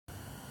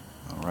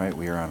Alright,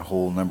 we are on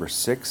hole number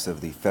 6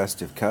 of the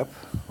Festive Cup.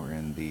 We're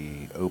in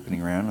the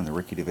opening round in the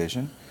rookie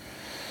division.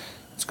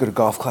 Let's go to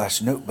Golf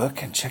Clash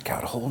Notebook and check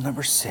out hole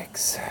number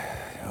 6.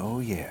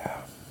 Oh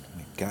yeah,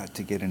 we've got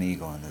to get an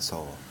eagle in this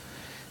hole.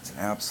 It's an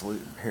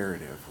absolute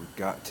imperative. We've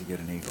got to get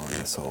an eagle in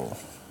this hole.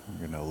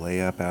 We're going to lay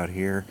up out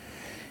here.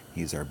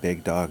 Use our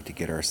big dog to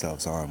get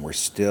ourselves on. We're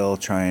still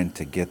trying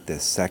to get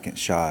this second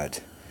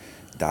shot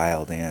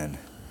dialed in.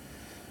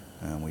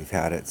 We've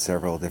had it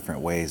several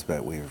different ways,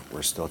 but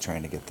we're still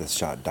trying to get this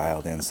shot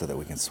dialed in so that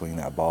we can swing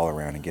that ball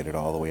around and get it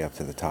all the way up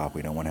to the top.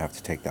 We don't want to have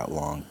to take that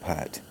long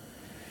putt.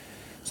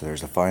 So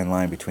there's a fine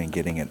line between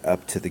getting it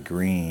up to the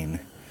green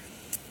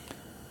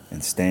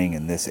and staying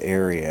in this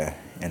area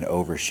and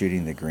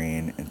overshooting the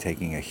green and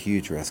taking a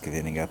huge risk of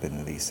ending up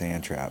into these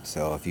sand traps.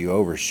 So if you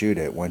overshoot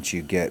it, once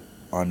you get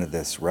onto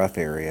this rough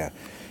area,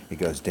 it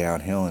goes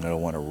downhill and it'll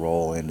want to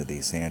roll into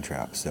these sand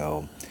traps.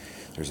 So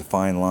there's a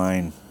fine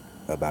line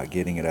about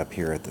getting it up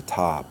here at the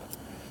top.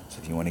 So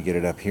if you want to get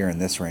it up here in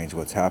this range,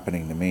 what's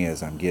happening to me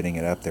is I'm getting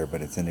it up there,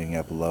 but it's ending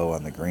up low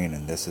on the green,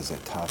 and this is a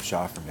tough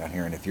shot from down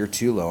here. And if you're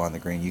too low on the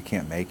green, you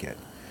can't make it.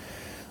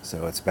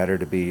 So it's better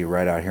to be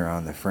right out here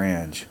on the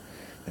fringe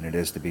than it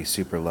is to be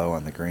super low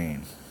on the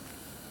green.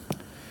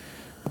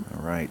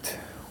 Alright,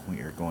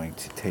 we are going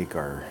to take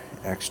our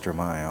extra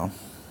mile.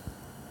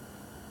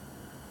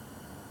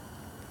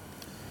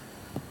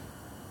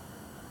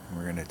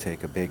 We're going to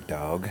take a big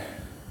dog.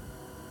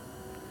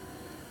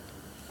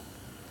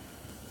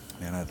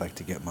 And I'd like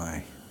to get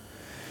my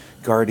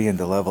Guardian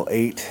to level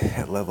 8.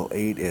 At level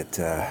 8 it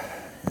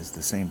is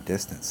the same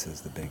distance as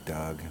the big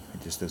dog.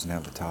 It just doesn't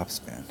have the top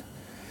spin.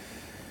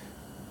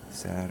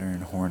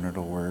 Saturn, Hornet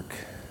will work.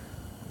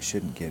 We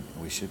shouldn't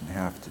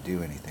have to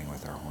do anything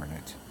with our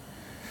Hornet.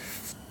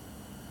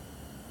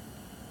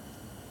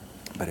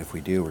 But if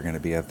we do, we're going to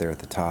be up there at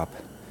the top.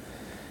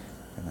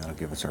 And that'll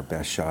give us our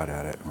best shot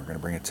at it. We're going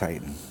to bring a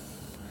Titan.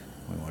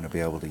 We want to be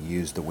able to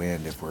use the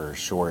wind if we're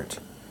short.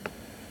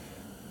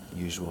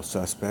 Usual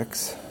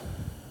suspects.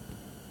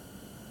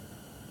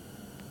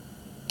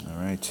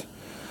 Alright,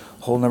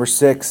 hole number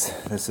 6.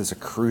 This is a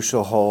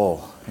crucial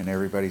hole in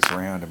everybody's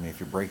round. I mean, if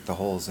you break the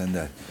holes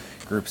into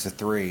groups of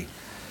 3,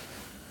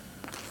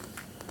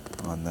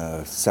 on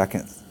the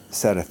second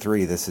set of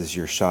 3, this is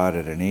your shot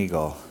at an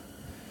eagle,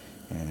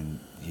 and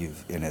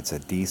it's a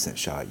decent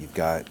shot. You've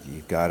got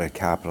to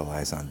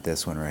capitalize on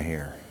this one right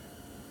here.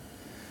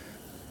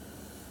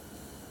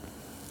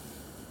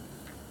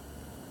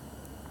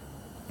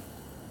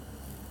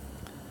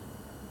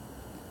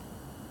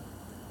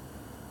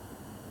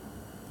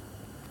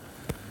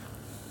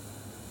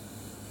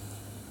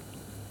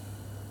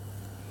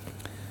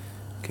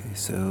 Okay,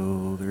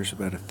 so there's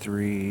about a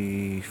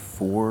 3,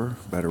 4,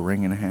 about a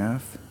ring and a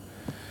half.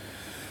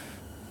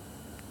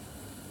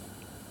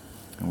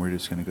 And we're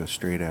just going to go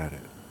straight at it.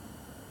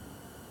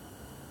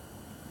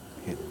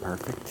 Hit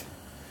perfect.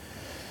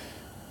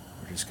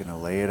 We're just going to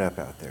lay it up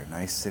out there,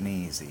 nice and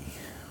easy.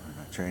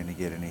 We're not trying to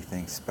get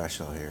anything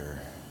special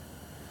here.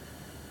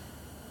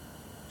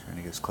 Trying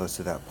to get as close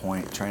to that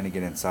point, trying to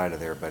get inside of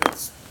there,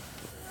 but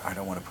I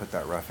don't want to put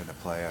that rough into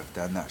play. I've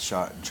done that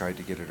shot and tried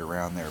to get it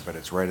around there, but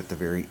it's right at the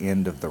very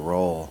end of the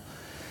roll.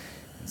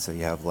 And so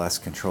you have less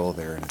control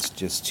there, and it's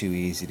just too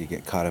easy to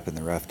get caught up in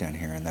the rough down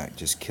here, and that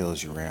just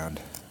kills your round.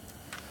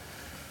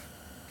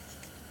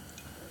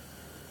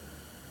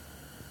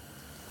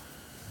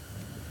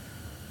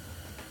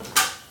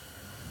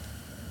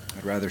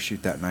 I'd rather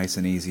shoot that nice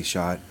and easy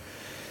shot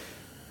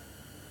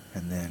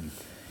and then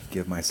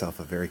give myself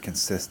a very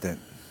consistent,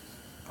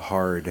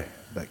 hard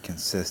but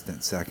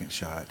consistent second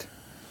shot.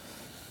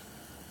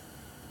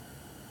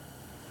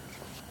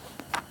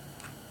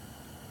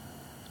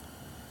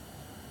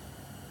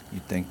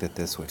 You'd think that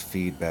this would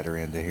feed better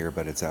into here,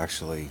 but it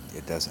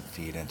doesn't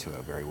feed into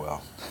it very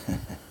well.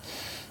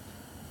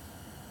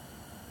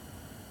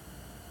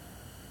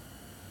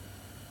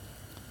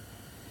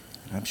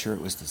 I'm sure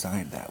it was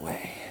designed that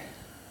way.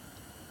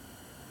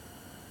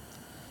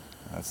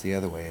 That's the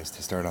other way, is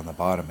to start on the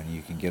bottom, and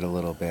you can get a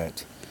little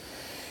bit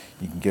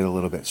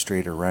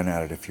straighter run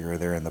at it if you're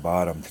there in the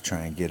bottom to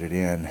try and get it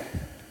in.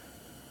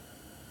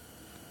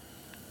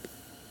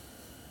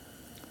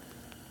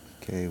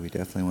 Okay, we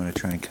definitely want to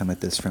try and come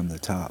at this from the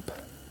top.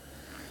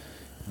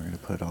 We're going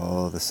to put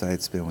all the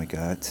side spin we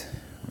got.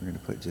 We're going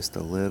to put just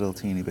a little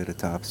teeny bit of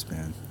top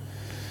spin,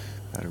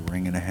 about a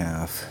ring and a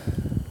half.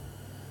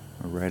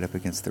 We're right up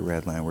against the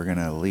red line. I'm going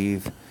to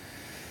leave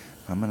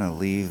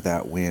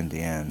that wind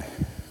in.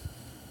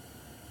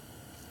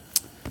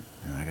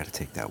 Now I got to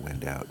take that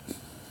wind out.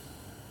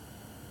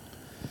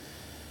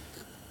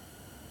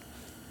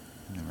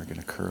 And then we're going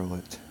to curl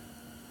it.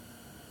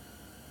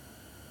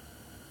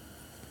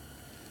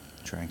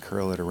 Try and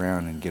curl it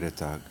around and get it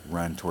to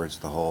run towards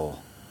the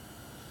hole.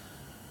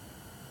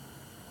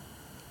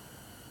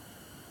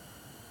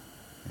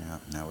 Yeah,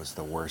 that was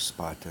the worst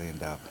spot to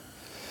end up.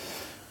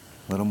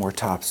 A little more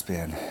top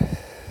spin.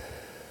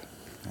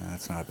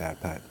 That's not a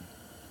bad putt.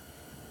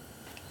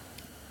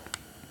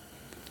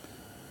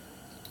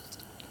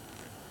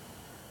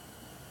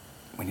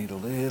 We need a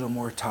little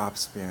more top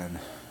spin.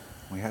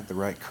 We had the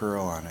right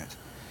curl on it.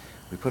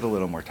 We put a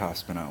little more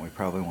topspin on it. We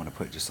probably want to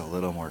put just a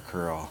little more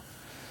curl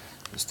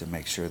just to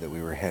make sure that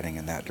we were heading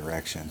in that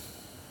direction.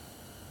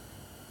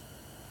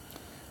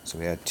 So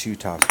we had 2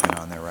 topspin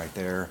on there right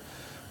there.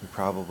 We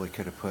probably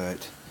could have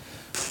put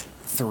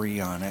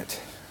 3 on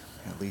it,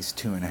 at least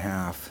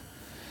 2.5,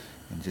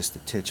 and just a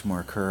titch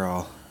more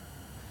curl.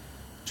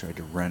 Tried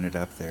to run it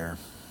up there.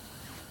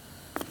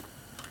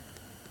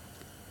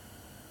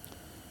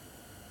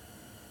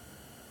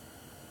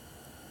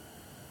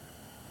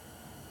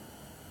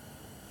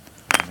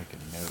 Make a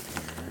note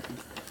here.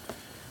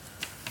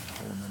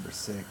 Hole number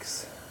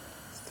 6,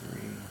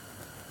 3,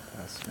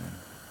 topspin,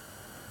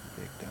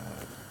 big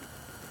dog,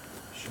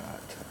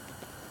 shot,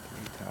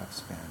 3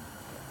 topspin,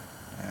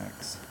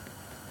 max,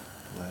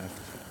 left,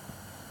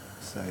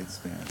 side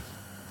spin,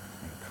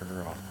 and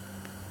curl.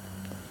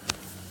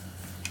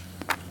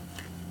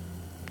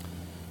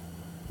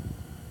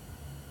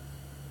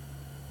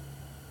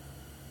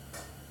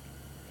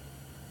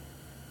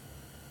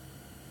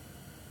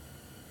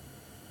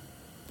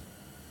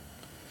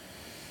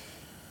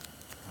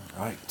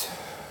 Right,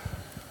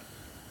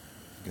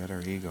 got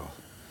our eagle.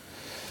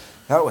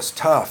 That was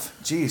tough.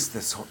 Geez,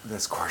 this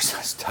course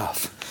was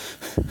tough.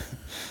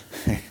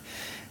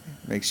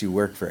 Makes you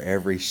work for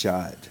every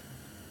shot.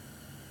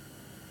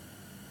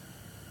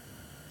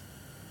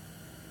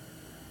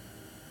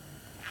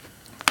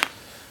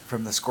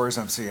 From the scores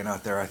I'm seeing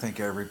out there, I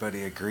think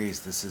everybody agrees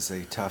this is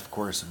a tough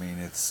course. I mean,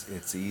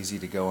 it's easy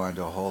to go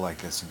onto a hole like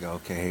this and go,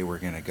 okay, hey, we're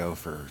going to go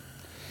for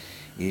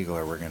eagle,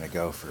 or we're going to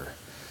go for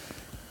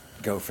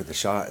the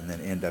shot, and then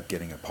end up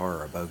getting a par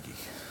or a bogey.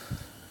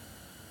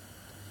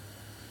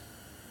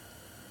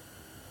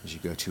 As you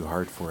go too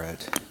hard for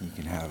it, you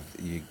can have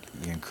you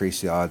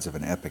increase the odds of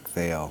an epic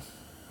fail.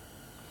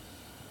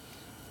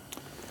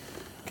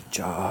 Good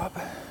job.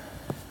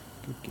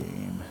 Good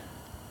game.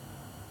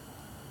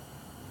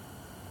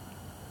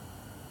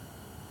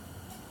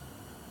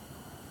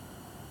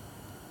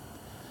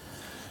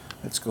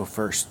 Let's go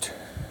first.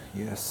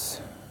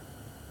 Yes.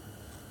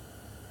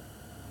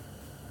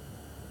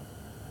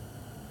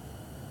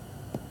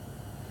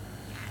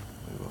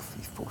 We will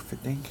be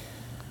forfeiting.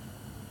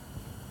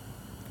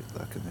 Good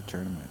luck in the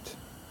tournament.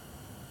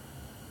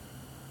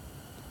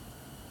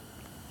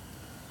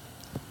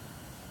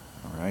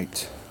 All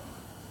right.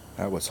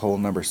 That was hole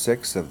number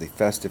 6 of the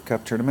Festive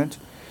Cup tournament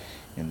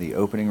in the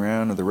opening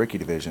round of the Rookie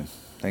Division.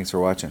 Thanks for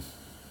watching.